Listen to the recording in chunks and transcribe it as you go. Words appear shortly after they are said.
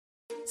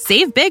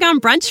Save big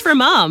on brunch for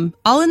mom,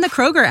 all in the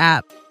Kroger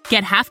app.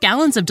 Get half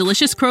gallons of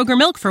delicious Kroger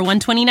milk for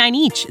 $1.29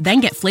 each.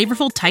 Then get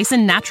flavorful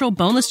Tyson natural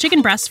boneless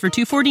chicken breasts for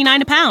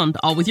 $2.49 a pound,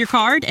 all with your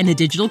card and a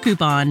digital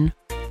coupon.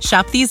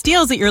 Shop these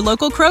deals at your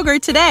local Kroger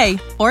today,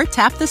 or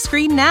tap the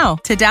screen now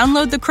to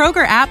download the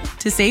Kroger app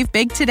to save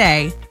big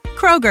today.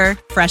 Kroger,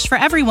 fresh for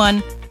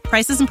everyone.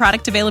 Prices and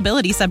product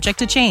availability subject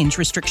to change.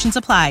 Restrictions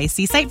apply.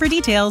 See site for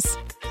details.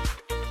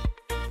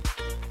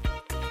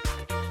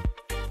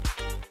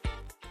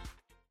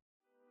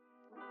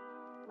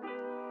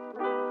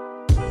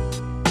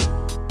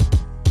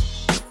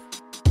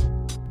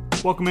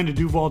 Welcome into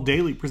Duval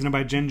Daily, presented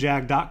by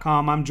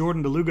GenJag.com. I'm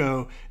Jordan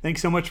DeLugo.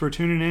 Thanks so much for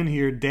tuning in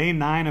here. Day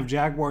 9 of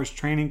Jaguars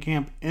training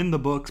camp in the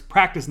books.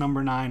 Practice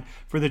number 9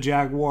 for the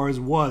Jaguars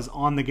was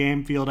on the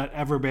game field at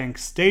Everbank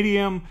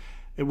Stadium.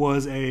 It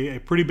was a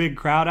pretty big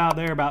crowd out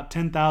there, about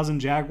 10,000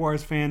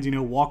 Jaguars fans,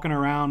 walking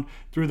around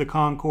through the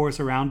concourse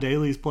around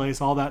Daly's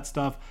place, all that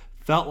stuff.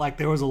 Felt like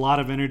there was a lot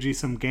of energy,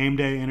 some game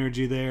day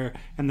energy there.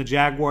 And the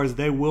Jaguars,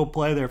 they will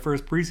play their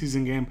first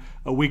preseason game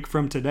a week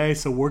from today.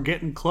 So we're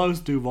getting close,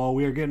 Duval.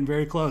 We are getting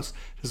very close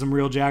to some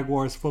real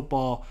Jaguars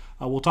football.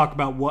 We'll talk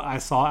about what I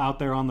saw out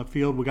there on the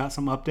field. We got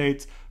some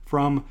updates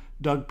from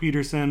Doug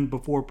Peterson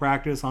before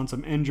practice on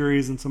some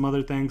injuries and some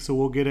other things, so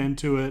we'll get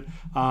into it.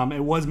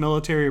 It was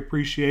Military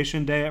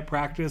Appreciation Day at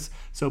practice,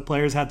 so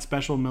players had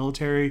special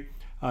military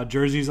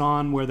jerseys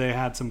on where they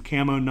had some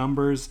camo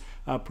numbers,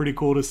 pretty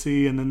cool to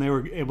see, and then they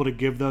were able to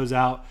give those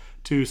out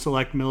to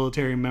select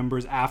military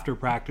members after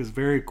practice.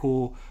 Very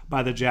cool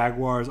by the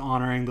Jaguars,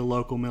 honoring the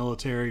local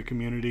military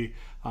community.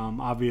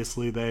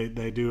 Obviously,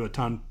 they do a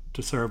ton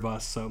to serve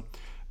us, so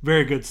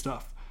very good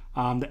stuff.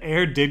 The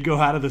air did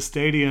go out of the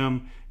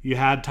stadium. You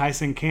had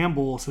Tyson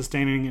Campbell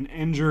sustaining an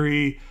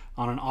injury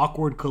on an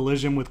awkward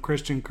collision with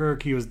Christian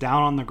Kirk. He was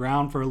down on the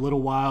ground for a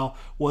little while,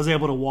 was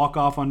able to walk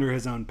off under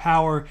his own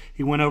power.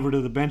 He went over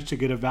to the bench to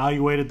get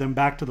evaluated, then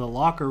back to the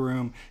locker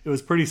room. It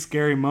was a pretty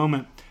scary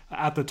moment.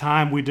 At the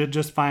time, we did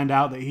just find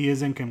out that he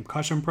is in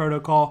concussion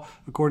protocol,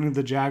 according to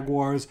the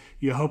Jaguars.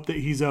 You hope that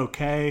he's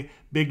okay.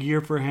 Big year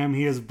for him.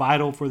 He is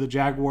vital for the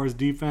Jaguars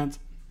defense.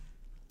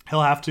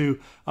 He'll have to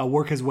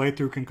work his way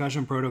through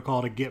concussion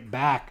protocol to get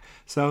back.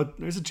 So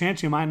there's a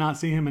chance you might not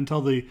see him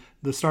until the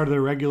start of the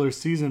regular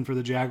season for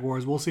the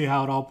Jaguars. We'll see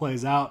how it all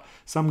plays out.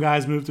 Some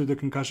guys move through the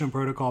concussion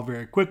protocol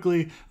very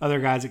quickly. Other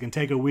guys, it can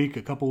take a week,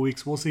 a couple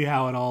weeks. We'll see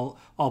how it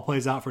all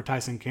plays out for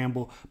Tyson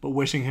Campbell. But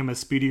wishing him a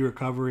speedy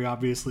recovery,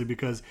 obviously,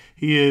 because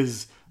he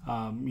is,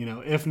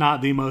 if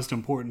not the most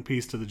important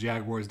piece to the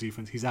Jaguars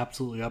defense. He's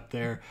absolutely up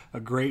there.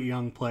 A great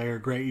young player,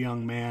 great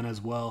young man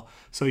as well.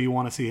 So you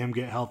want to see him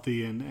get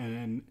healthy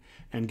and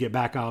get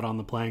back out on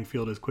the playing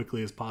field as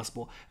quickly as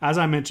possible. As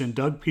I mentioned,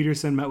 Doug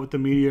Peterson met with the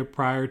media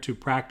prior to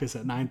practice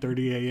at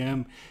 9:30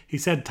 a.m. He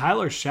said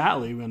Tyler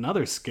Shatley,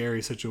 another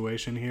scary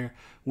situation here,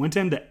 went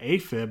into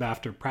AFib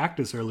after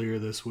practice earlier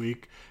this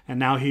week, and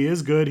now he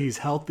is good. He's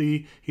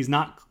healthy. He's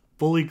not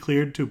fully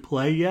cleared to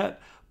play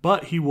yet,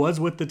 but he was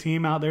with the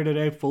team out there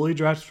today, fully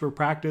dressed for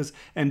practice,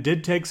 and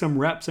did take some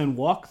reps and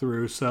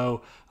walkthrough.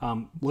 So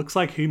looks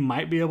like he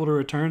might be able to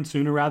return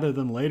sooner rather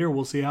than later.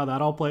 We'll see how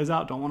that all plays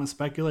out. Don't want to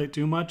speculate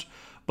too much.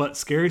 But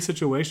scary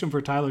situation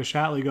for Tyler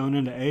Shatley going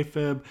into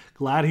AFib.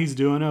 Glad he's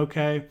doing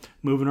okay,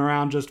 moving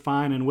around just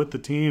fine, and with the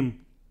team.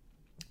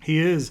 He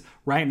is,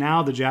 right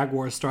now, the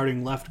Jaguars'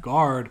 starting left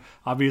guard.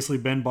 Obviously,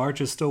 Ben Barch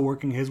is still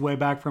working his way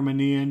back from a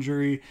knee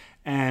injury.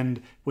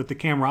 And with the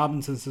Cam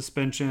Robinson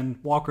suspension,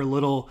 Walker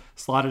Little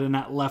slotted in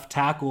at left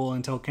tackle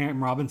until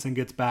Cam Robinson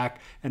gets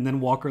back. And then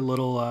Walker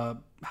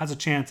Little has a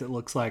chance, it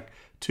looks like,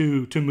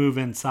 to move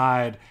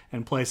inside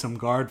and play some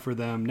guard for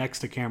them next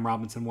to Cam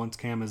Robinson once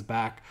Cam is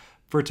back.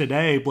 For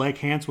today, Blake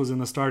Hance was in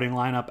the starting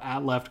lineup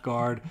at left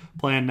guard,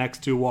 playing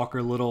next to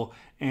Walker Little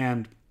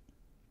and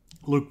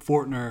Luke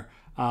Fortner.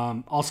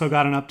 Also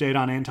got an update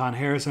on Anton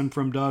Harrison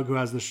from Doug, who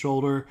has the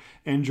shoulder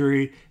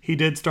injury. He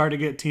did start to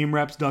get team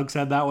reps. Doug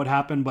said that would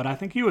happen, but I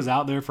think he was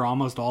out there for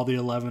almost all the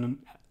 11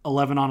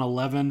 on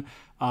 11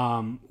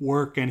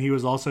 work, and he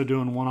was also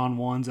doing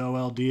one-on-ones,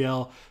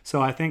 OLDL.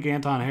 So I think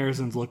Anton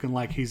Harrison's looking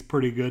like he's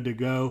pretty good to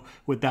go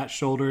with that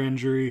shoulder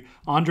injury.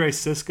 Andre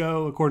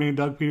Sisco, according to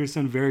Doug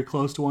Peterson, very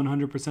close to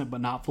 100%,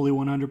 but not fully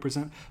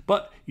 100%.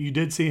 But you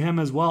did see him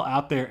as well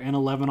out there in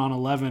 11 on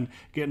 11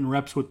 getting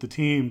reps with the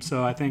team.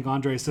 So I think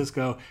Andre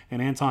Sisco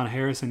and Anton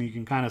Harrison, you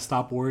can kind of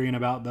stop worrying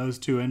about those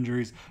two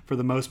injuries for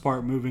the most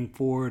part moving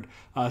forward.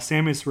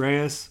 Sammis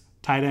Reyes,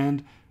 tight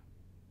end,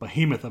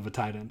 behemoth of a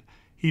tight end.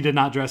 He did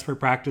not dress for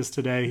practice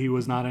today. He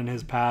was not in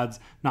his pads.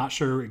 Not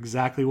sure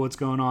exactly what's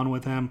going on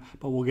with him,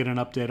 but we'll get an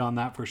update on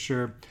that for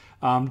sure.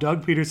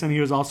 Doug Peterson,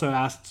 he was also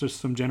asked just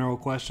some general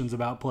questions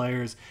about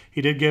players.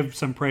 He did give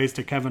some praise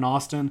to Kevin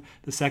Austin,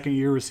 the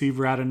second-year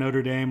receiver out of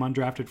Notre Dame,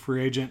 undrafted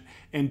free agent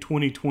in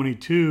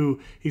 2022.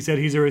 He said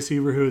he's a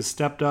receiver who has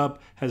stepped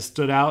up, has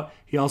stood out.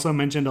 He also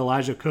mentioned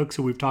Elijah Cooks,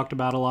 who we've talked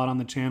about a lot on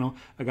the channel,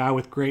 a guy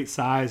with great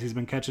size. He's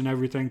been catching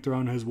everything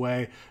thrown his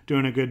way,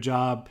 doing a good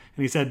job.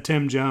 And he said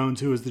Tim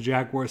Jones, who was the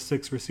Jaguars'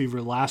 sixth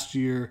receiver last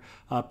year,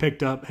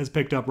 has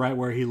picked up right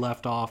where he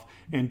left off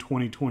in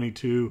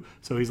 2022.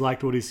 So he's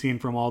liked what he's seen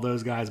from all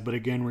those guys, but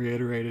again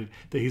reiterated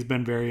that he's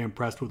been very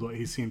impressed with what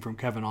he's seen from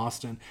Kevin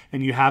Austin.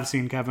 And you have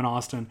seen Kevin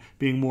Austin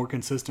being more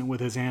consistent with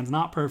his hands,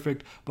 not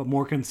perfect, but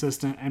more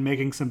consistent and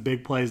making some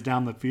big plays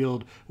down the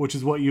field, which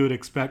is what you would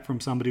expect from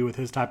somebody with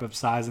his type of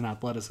size and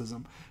athleticism.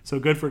 So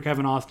good for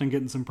Kevin Austin,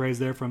 getting some praise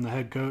there from the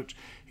head coach.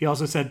 He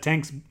also said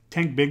Tank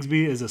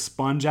Bigsby is a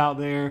sponge out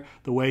there,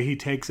 the way he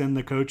takes in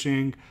the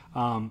coaching.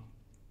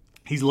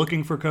 He's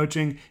looking for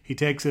coaching, he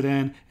takes it in,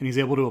 and he's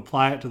able to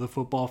apply it to the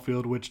football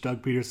field, which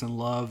Doug Peterson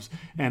loves.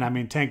 And I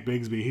mean, Tank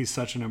Bigsby, he's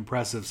such an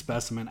impressive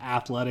specimen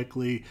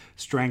athletically,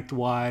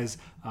 strength-wise.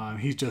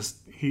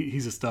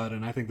 He's a stud,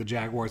 and I think the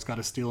Jaguars got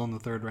a steal in the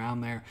third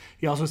round there.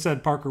 He also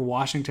said Parker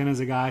Washington is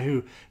a guy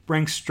who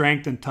brings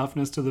strength and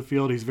toughness to the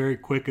field. He's very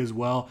quick as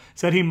well.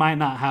 Said he might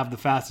not have the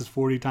fastest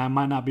 40 time,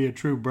 might not be a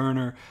true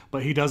burner,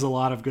 but he does a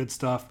lot of good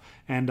stuff,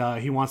 and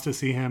he wants to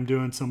see him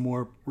doing some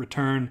more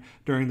return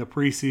during the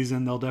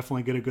preseason. They'll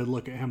definitely get a good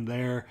look at him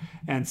there,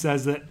 and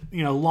says that,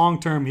 long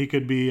term he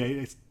could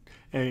be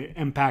a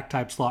impact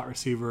type slot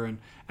receiver, and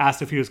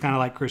asked if he was kind of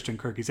like Christian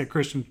Kirk. He said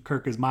Christian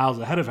Kirk is miles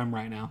ahead of him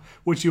right now,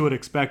 which you would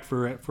expect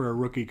for a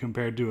rookie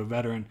compared to a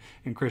veteran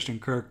in Christian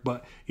Kirk.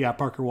 But yeah,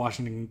 Parker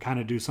Washington can kind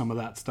of do some of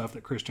that stuff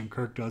that Christian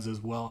Kirk does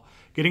as well.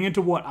 Getting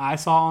into what I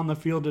saw on the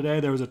field today,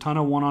 there was a ton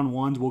of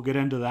one-on-ones. We'll get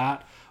into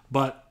that.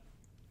 But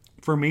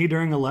for me,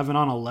 during 11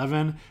 on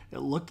 11, it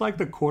looked like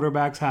the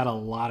quarterbacks had a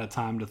lot of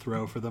time to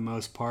throw for the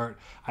most part.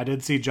 I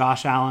did see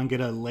Josh Allen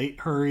get a late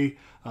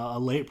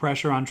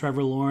pressure on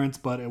Trevor Lawrence,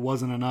 but it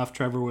wasn't enough.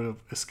 Trevor would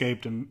have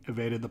escaped and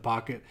evaded the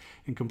pocket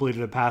and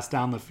completed a pass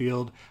down the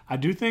field. I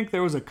do think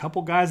there was a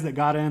couple guys that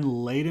got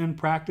in late in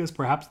practice,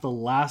 perhaps the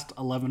last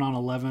 11 on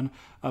 11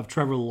 of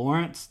Trevor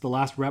Lawrence, the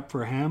last rep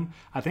for him.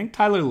 I think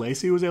Tyler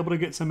Lacey was able to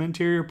get some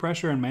interior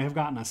pressure and may have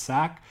gotten a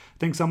sack. I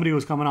think somebody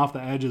was coming off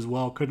the edge as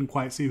well. Couldn't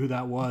quite see who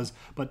that was.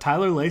 But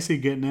Tyler Lacey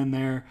getting in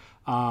there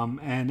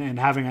and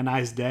having a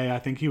nice day. I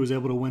think he was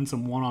able to win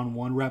some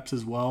one-on-one reps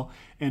as well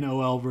in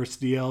OL versus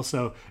DL.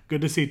 So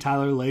good to see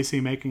Tyler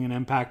Lacey making an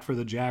impact for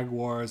the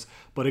Jaguars.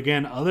 But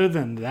again, other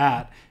than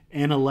that,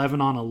 in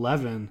 11 on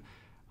 11,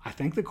 I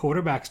think the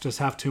quarterbacks just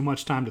have too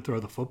much time to throw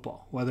the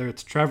football. Whether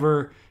it's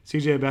Trevor,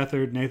 CJ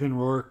Beathard, Nathan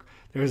Rourke,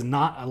 there's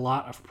not a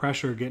lot of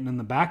pressure getting in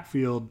the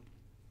backfield,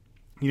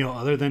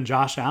 other than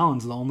Josh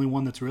Allen's the only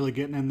one that's really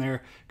getting in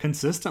there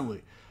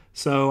consistently.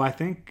 So I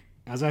think,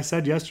 as I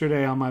said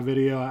yesterday on my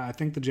video, I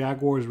think the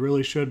Jaguars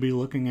really should be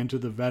looking into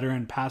the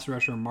veteran pass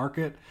rusher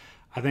market.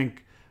 I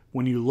think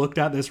when you looked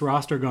at this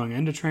roster going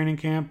into training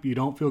camp, you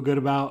don't feel good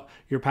about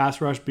your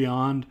pass rush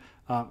beyond,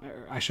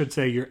 I should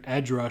say your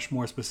edge rush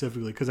more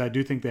specifically, because I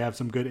do think they have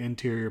some good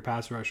interior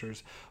pass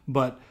rushers.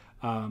 But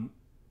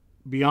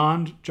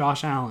beyond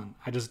Josh Allen,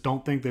 I just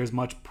don't think there's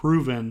much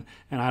proven,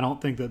 and I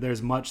don't think that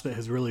there's much that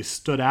has really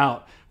stood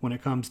out when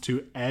it comes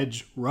to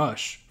edge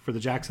rush for the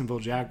Jacksonville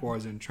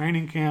Jaguars in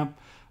training camp.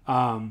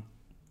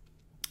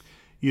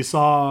 You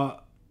saw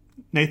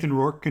Nathan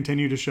Rourke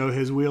continue to show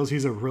his wheels.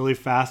 He's a really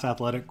fast,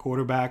 athletic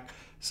quarterback.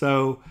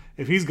 So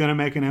if he's going to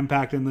make an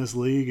impact in this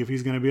league, if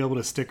he's going to be able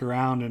to stick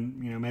around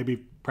and maybe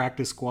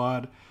practice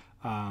squad,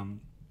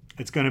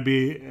 it's going to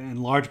be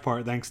in large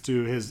part thanks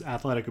to his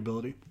athletic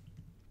ability.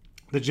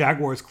 The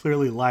Jaguars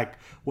clearly like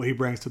what he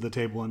brings to the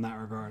table in that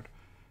regard.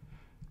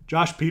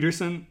 Josh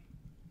Peterson,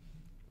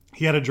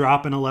 he had a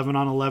drop in 11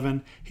 on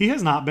 11. He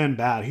has not been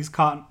bad. He's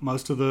caught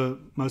most of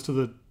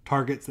the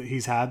targets that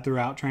he's had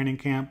throughout training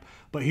camp,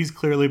 but he's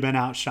clearly been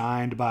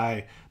outshined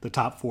by the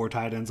top 4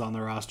 tight ends on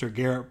the roster: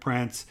 Garrett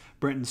Prince,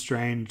 Brenton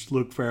Strange,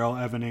 Luke Farrell,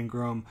 Evan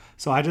Ingram.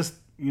 So I just,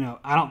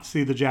 I don't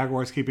see the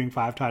Jaguars keeping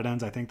 5 tight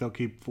ends. I think they'll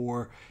keep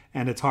 4,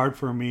 and it's hard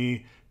for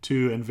me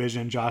to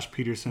envision Josh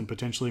Peterson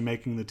potentially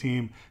making the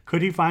team.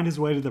 Could he find his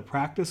way to the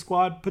practice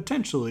squad?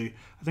 Potentially.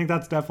 I think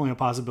that's definitely a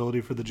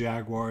possibility for the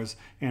Jaguars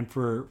and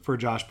for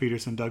Josh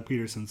Peterson, Doug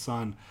Peterson's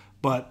son,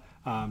 but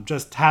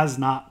just has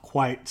not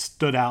quite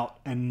stood out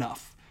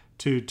enough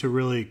to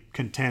really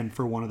contend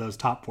for one of those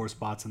top 4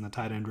 spots in the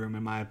tight end room,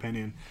 in my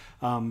opinion.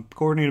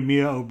 According to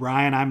Mia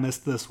O'Brien, I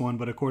missed this one,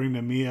 but according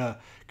to Mia,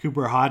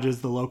 Cooper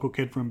Hodges, the local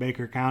kid from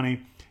Baker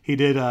County, he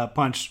did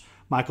punch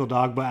Michael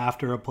Dogba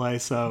after a play,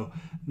 so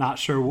not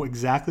sure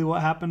exactly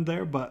what happened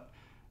there, but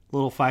a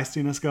little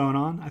feistiness going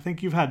on. I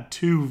think you've had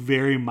 2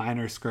 very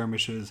minor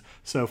skirmishes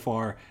so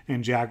far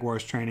in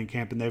Jaguars training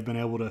camp, and they've been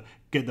able to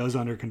get those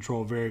under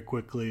control very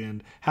quickly,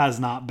 and has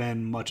not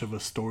been much of a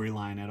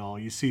storyline at all.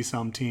 You see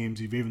some teams,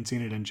 you've even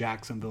seen it in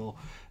Jacksonville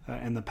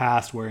in the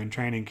past, where in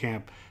training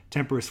camp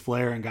tempers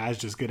flare and guys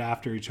just get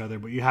after each other,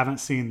 but you haven't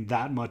seen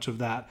that much of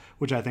that,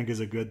 which I think is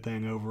a good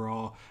thing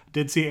overall.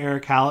 Did see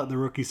Eric Hallett, the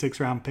rookie 6th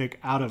round pick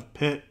out of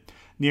Pitt,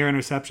 near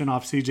interception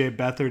off C.J.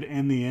 Beathard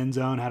in the end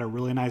zone. Had a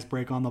really nice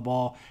break on the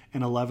ball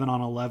in 11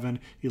 on 11.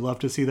 You love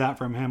to see that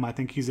from him. I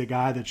think he's a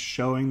guy that's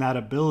showing that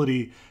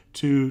ability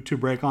to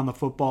break on the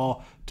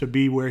football, to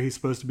be where he's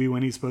supposed to be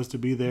when he's supposed to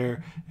be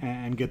there,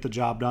 and get the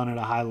job done at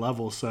a high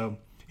level. So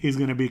he's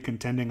going to be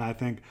contending, I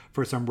think,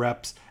 for some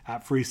reps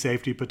at free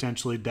safety,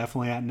 potentially,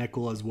 definitely at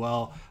nickel as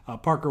well.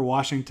 Parker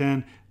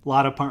Washington, a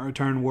lot of punt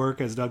return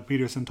work, as Doug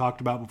Peterson talked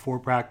about before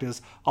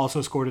practice.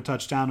 Also scored a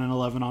touchdown in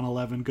 11 on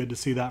 11. Good to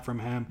see that from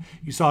him.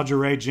 You saw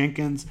Jaguars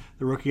Jenkins,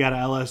 the rookie out of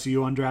LSU,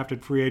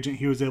 undrafted free agent.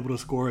 He was able to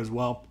score as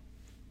well.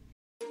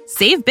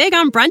 Save big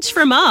on brunch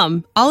for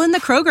mom, all in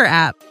the Kroger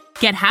app.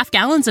 Get half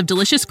gallons of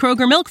delicious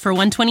Kroger milk for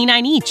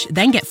 $1.29 each.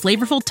 Then get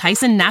flavorful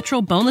Tyson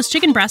natural boneless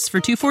chicken breasts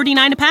for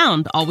 $2.49 a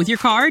pound, all with your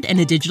card and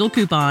a digital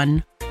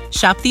coupon.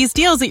 Shop these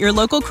deals at your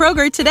local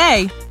Kroger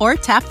today, or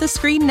tap the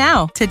screen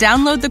now to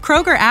download the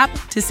Kroger app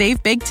to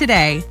save big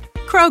today.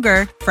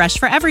 Kroger, fresh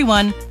for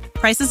everyone.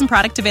 Prices and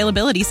product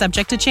availability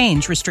subject to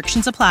change.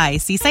 Restrictions apply.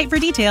 See site for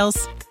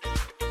details.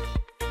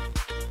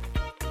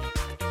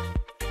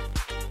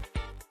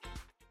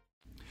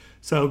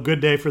 So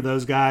good day for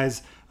those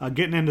guys.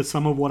 Getting into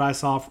some of what I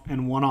saw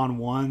in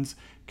one-on-ones,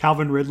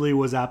 Calvin Ridley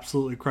was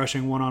absolutely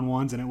crushing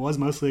one-on-ones, and it was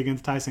mostly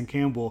against Tyson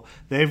Campbell.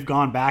 They've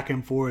gone back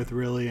and forth,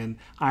 really, and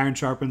iron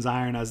sharpens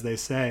iron, as they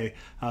say.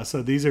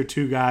 So these are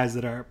two guys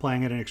that are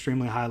playing at an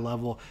extremely high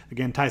level.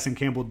 Again, Tyson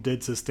Campbell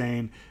did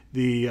sustain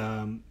the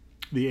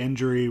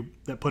injury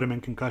that put him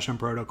in concussion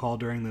protocol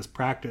during this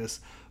practice.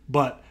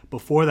 But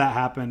before that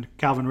happened,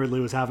 Calvin Ridley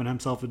was having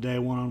himself a day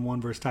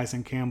one-on-one versus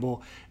Tyson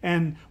Campbell.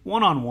 And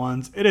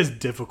one-on-ones, it is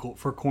difficult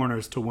for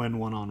corners to win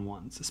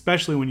one-on-ones,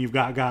 especially when you've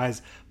got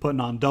guys putting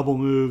on double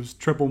moves,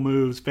 triple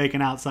moves,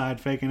 faking outside,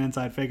 faking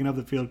inside, faking up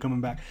the field, coming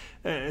back.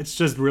 It's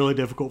just really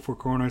difficult for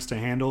corners to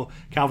handle.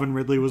 Calvin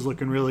Ridley was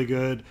looking really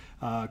good.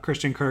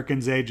 Christian Kirk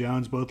and Zay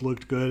Jones both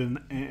looked good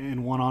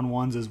in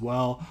one-on-ones as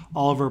well.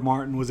 Oliver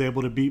Martin was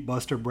able to beat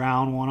Buster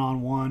Brown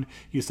one-on-one.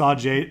 You saw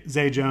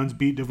Zay Jones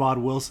beat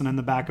Devod Wilson in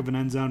the back of an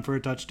end zone for a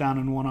touchdown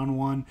in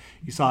one-on-one.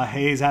 You saw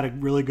Hayes had a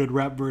really good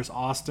rep versus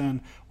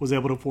Austin, was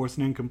able to force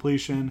an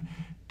incompletion.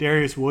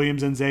 Darius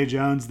Williams and Zay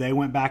Jones, they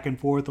went back and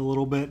forth a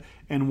little bit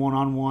in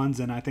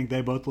one-on-ones, and I think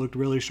they both looked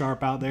really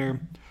sharp out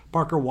there.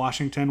 Parker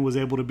Washington was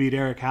able to beat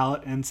Eric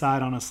Hallett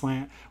inside on a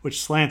slant,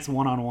 which slants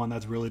one-on-one,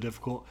 that's really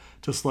difficult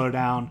to slow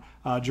down.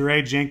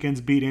 Jaguars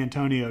Jenkins beat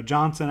Antonio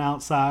Johnson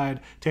outside.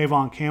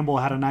 Tavon Campbell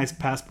had a nice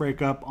pass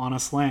breakup on a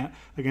slant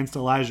against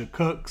Elijah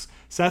Cooks.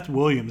 Seth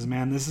Williams,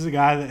 man, this is a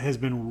guy that has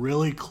been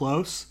really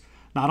close,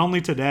 not only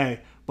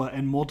today, but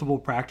in multiple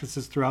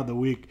practices throughout the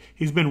week.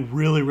 He's been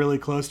really, really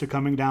close to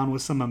coming down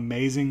with some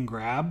amazing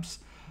grabs,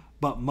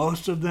 but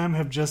most of them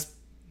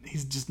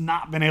he's just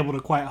not been able to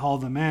quite haul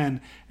them in.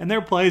 And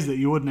they're plays that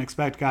you wouldn't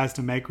expect guys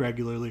to make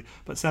regularly.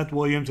 But Seth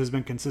Williams has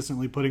been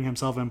consistently putting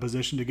himself in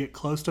position to get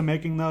close to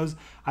making those.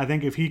 I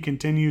think if he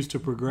continues to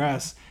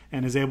progress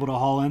and is able to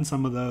haul in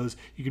some of those,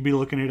 you could be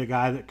looking at a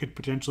guy that could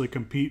potentially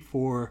compete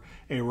for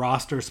a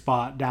roster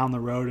spot down the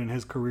road in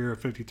his career, a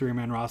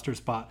 53-man roster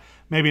spot.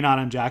 Maybe not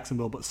in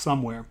Jacksonville, but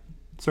somewhere.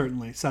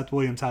 Certainly, Seth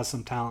Williams has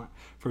some talent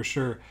for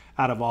sure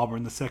out of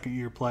Auburn, the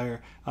second-year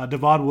player.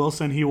 Devod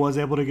Wilson, he was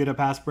able to get a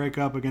pass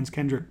breakup against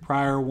Kendrick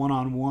Pryor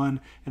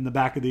one-on-one in the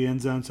back of the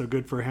end zone, so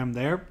good for him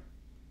there.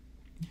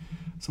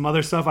 Some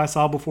other stuff I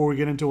saw before we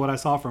get into what I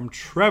saw from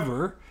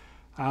Trevor.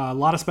 A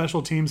lot of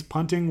special teams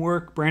punting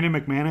work. Brandon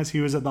McManus, he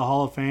was at the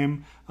Hall of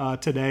Fame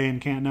today in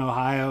Canton,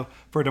 Ohio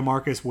for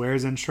DeMarcus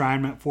Ware's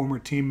enshrinement, former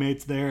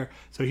teammates there.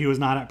 So he was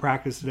not at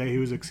practice today. He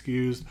was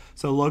excused.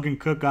 So Logan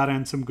Cook got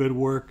in some good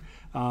work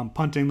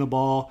punting the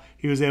ball.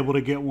 He was able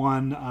to get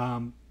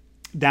one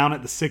down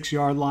at the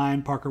 6-yard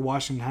line. Parker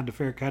Washington had to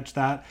fair catch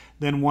that.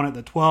 Then one at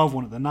the 12,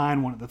 one at the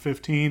 9, one at the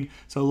 15.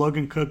 So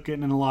Logan Cook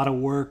getting in a lot of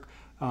work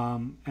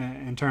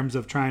in terms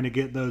of trying to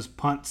get those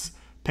punts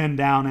pinned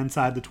down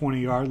inside the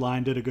 20-yard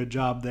line. Did a good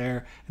job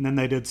there. And then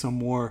they did some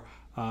more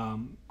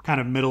kind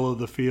of middle of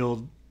the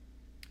field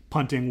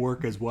punting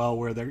work as well,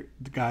 where the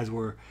guys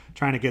were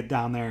trying to get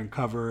down there and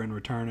cover and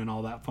return and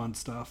all that fun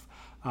stuff.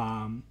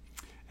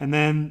 And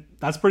then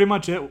that's pretty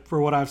much it for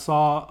what I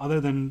saw,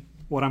 other than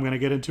what I'm going to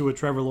get into with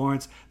Trevor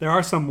Lawrence. There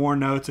are some more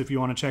notes if you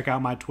want to check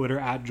out my Twitter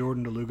at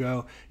Jordan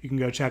DeLugo. You can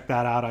go check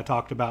that out. I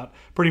talked about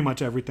pretty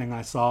much everything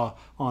I saw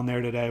on there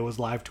today, was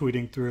live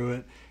tweeting through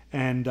it.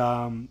 And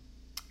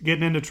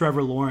getting into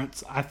Trevor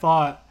Lawrence, I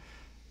thought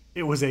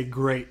it was a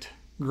great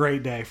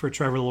day for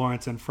Trevor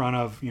Lawrence in front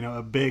of,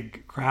 a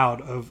big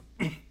crowd of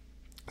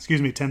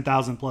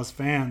 10,000 plus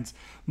fans,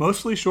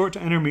 mostly short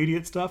to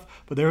intermediate stuff,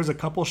 but there was a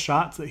couple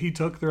shots that he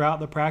took throughout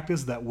the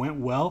practice that went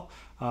well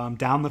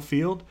down the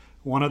field.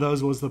 One of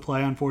those was the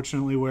play,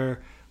 unfortunately,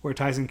 where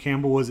Tyson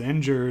Campbell was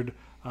injured,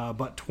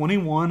 but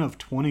 21 of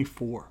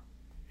 24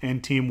 in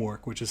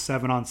teamwork, which is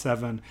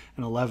 7-on-7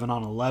 and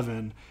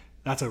 11-on-11.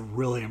 That's a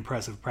really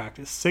impressive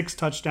practice. 6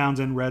 touchdowns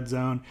in red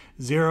zone,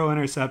 0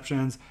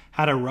 interceptions,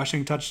 had a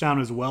rushing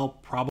touchdown as well.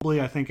 Probably,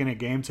 I think, in a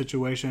game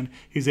situation,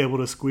 he's able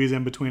to squeeze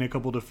in between a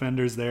couple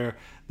defenders there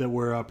that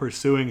were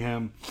pursuing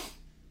him.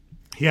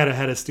 he had a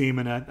head of steam,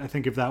 and I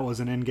think if that was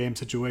an in-game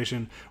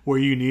situation where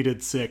you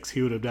needed 6,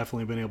 he would have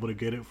definitely been able to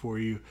get it for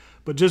you.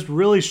 But just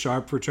really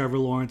sharp for Trevor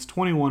Lawrence,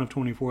 21 of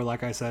 24,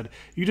 like I said.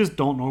 You just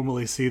don't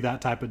normally see that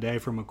type of day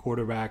from a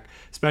quarterback,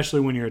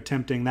 especially when you're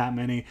attempting that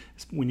many,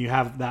 when you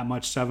have that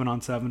much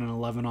 7-on-7 and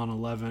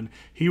 11-on-11.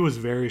 He was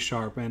very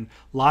sharp, and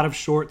a lot of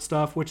short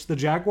stuff, which the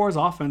Jaguars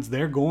offense,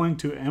 they're going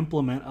to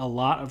implement a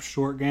lot of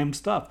short game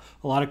stuff,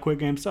 a lot of quick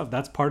game stuff.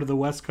 That's part of the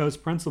West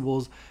Coast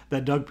principles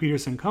that Doug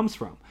Peterson comes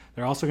from.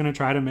 They're also going to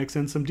try to mix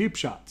in some deep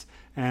shots.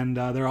 And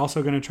they're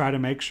also going to try to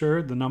make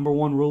sure the number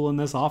one rule in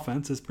this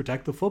offense is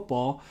protect the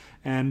football.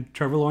 And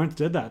Trevor Lawrence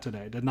did that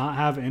today. Did not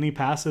have any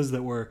passes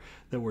that were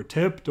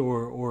tipped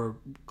or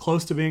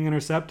close to being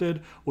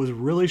intercepted. Was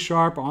really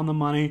sharp, on the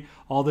money,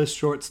 all this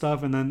short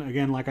stuff. And then,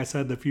 again, like I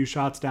said, the few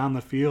shots down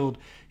the field.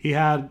 He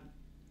had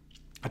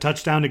a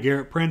touchdown to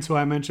Garrett Prince, who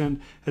I mentioned,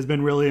 has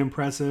been really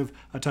impressive.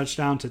 A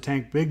touchdown to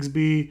Tank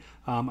Bigsby.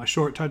 A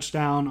short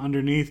touchdown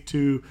underneath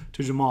to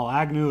Jamal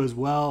Agnew as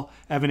well.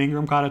 Evan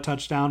Ingram caught a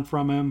touchdown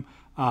from him.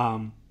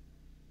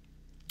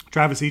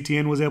 Travis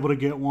Etienne was able to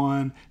get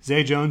one.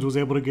 Zay Jones was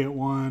able to get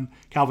one.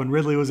 Calvin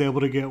Ridley was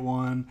able to get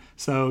one.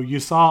 So you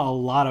saw a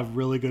lot of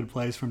really good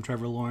plays from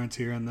Trevor Lawrence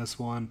here in this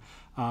one.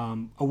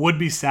 A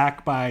would-be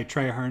sack by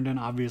Trey Herndon,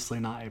 obviously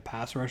not a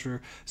pass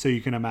rusher, so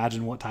you can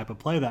imagine what type of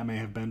play that may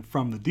have been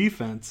from the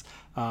defense.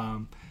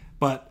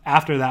 But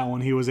after that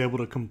one, he was able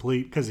to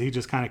complete, because he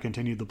just kind of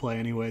continued the play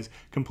anyways,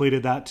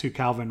 completed that to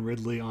Calvin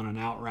Ridley on an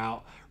out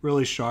route.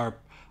 Really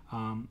sharp.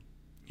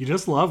 You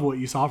just love what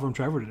you saw from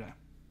Trevor today.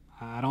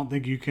 I don't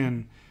think you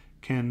can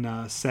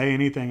say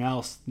anything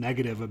else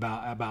negative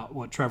about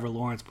what Trevor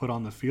Lawrence put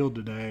on the field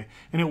today.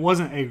 And it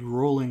wasn't a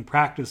grueling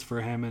practice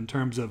for him in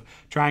terms of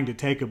trying to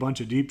take a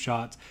bunch of deep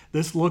shots.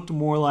 This looked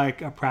more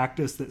like a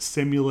practice that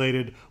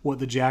simulated what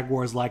the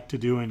Jaguars like to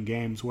do in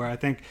games, where I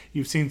think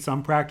you've seen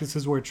some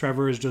practices where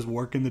Trevor is just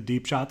working the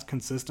deep shots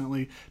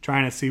consistently,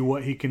 trying to see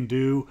what he can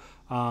do.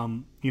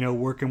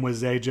 Working with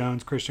Zay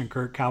Jones, Christian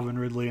Kirk, Calvin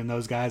Ridley, and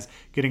those guys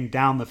getting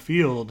down the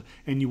field,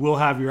 and you will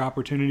have your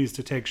opportunities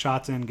to take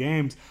shots in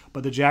games,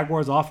 but the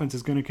Jaguars offense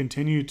is going to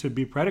continue to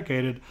be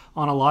predicated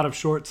on a lot of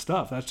short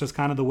stuff. That's just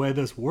kind of the way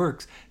this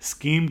works.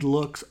 Schemed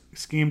looks,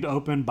 schemed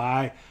open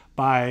by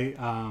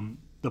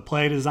the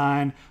play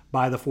design,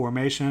 by the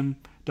formation.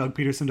 Doug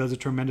Peterson does a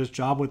tremendous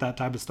job with that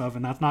type of stuff,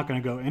 and that's not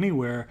going to go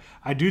anywhere.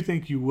 I do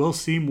think you will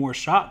see more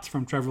shots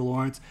from Trevor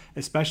Lawrence,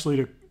 especially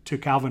to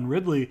Calvin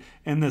Ridley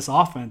in this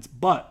offense,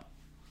 but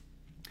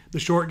the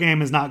short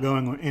game is not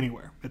going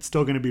anywhere. It's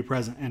still going to be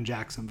present in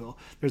Jacksonville.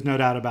 There's no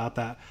doubt about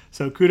that.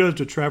 So kudos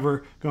to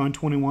Trevor, going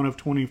 21 of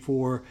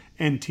 24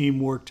 in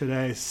teamwork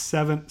today.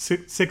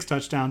 Six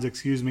touchdowns,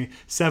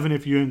 7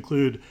 if you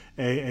include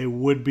a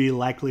would-be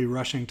likely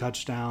rushing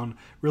touchdown.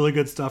 Really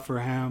good stuff for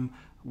him.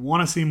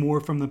 Want to see more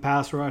from the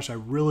pass rush. I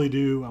really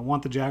do. I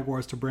want the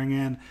Jaguars to bring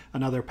in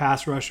another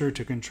pass rusher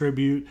to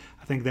contribute.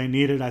 I think they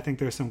need it. I think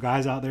there's some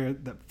guys out there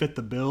that fit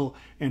the bill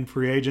in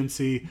free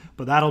agency,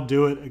 but that'll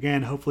do it.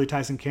 Again, hopefully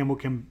Tyson Campbell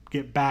can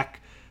get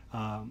back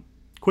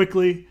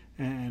quickly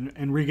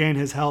and regain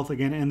his health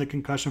again in the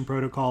concussion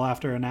protocol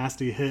after a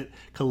nasty hit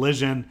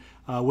collision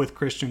with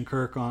Christian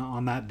Kirk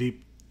on that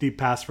deep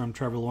pass from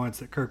Trevor Lawrence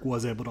that Kirk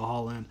was able to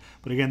haul in.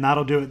 But again,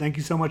 that'll do it. Thank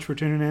you so much for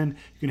tuning in.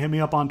 You can hit me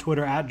up on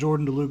Twitter at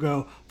Jordan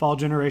DeLugo. Follow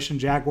Generation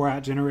Jaguar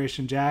at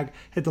Generation Jag.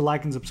 Hit the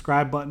like and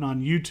subscribe button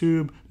on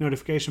YouTube,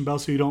 notification bell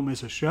so you don't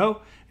miss a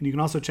show. And you can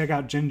also check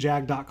out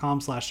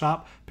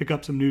genjag.com/shop. Pick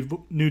up some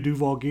new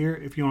Duval gear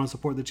if you want to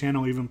support the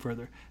channel even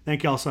further.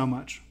 Thank y'all so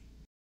much.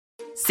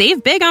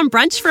 Save big on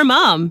brunch for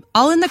mom,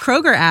 all in the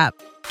Kroger app.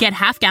 Get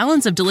half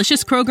gallons of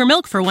delicious Kroger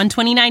milk for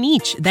 $1.29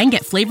 each. Then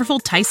get flavorful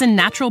Tyson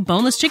natural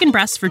boneless chicken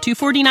breasts for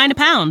 $2.49 a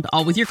pound,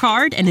 all with your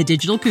card and a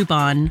digital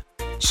coupon.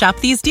 Shop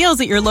these deals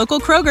at your local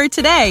Kroger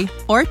today,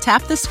 or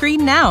tap the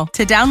screen now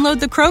to download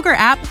the Kroger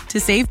app to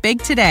save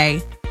big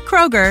today.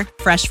 Kroger,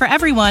 fresh for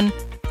everyone.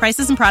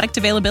 Prices and product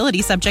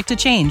availability subject to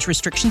change.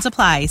 Restrictions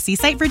apply. See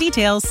site for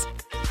details.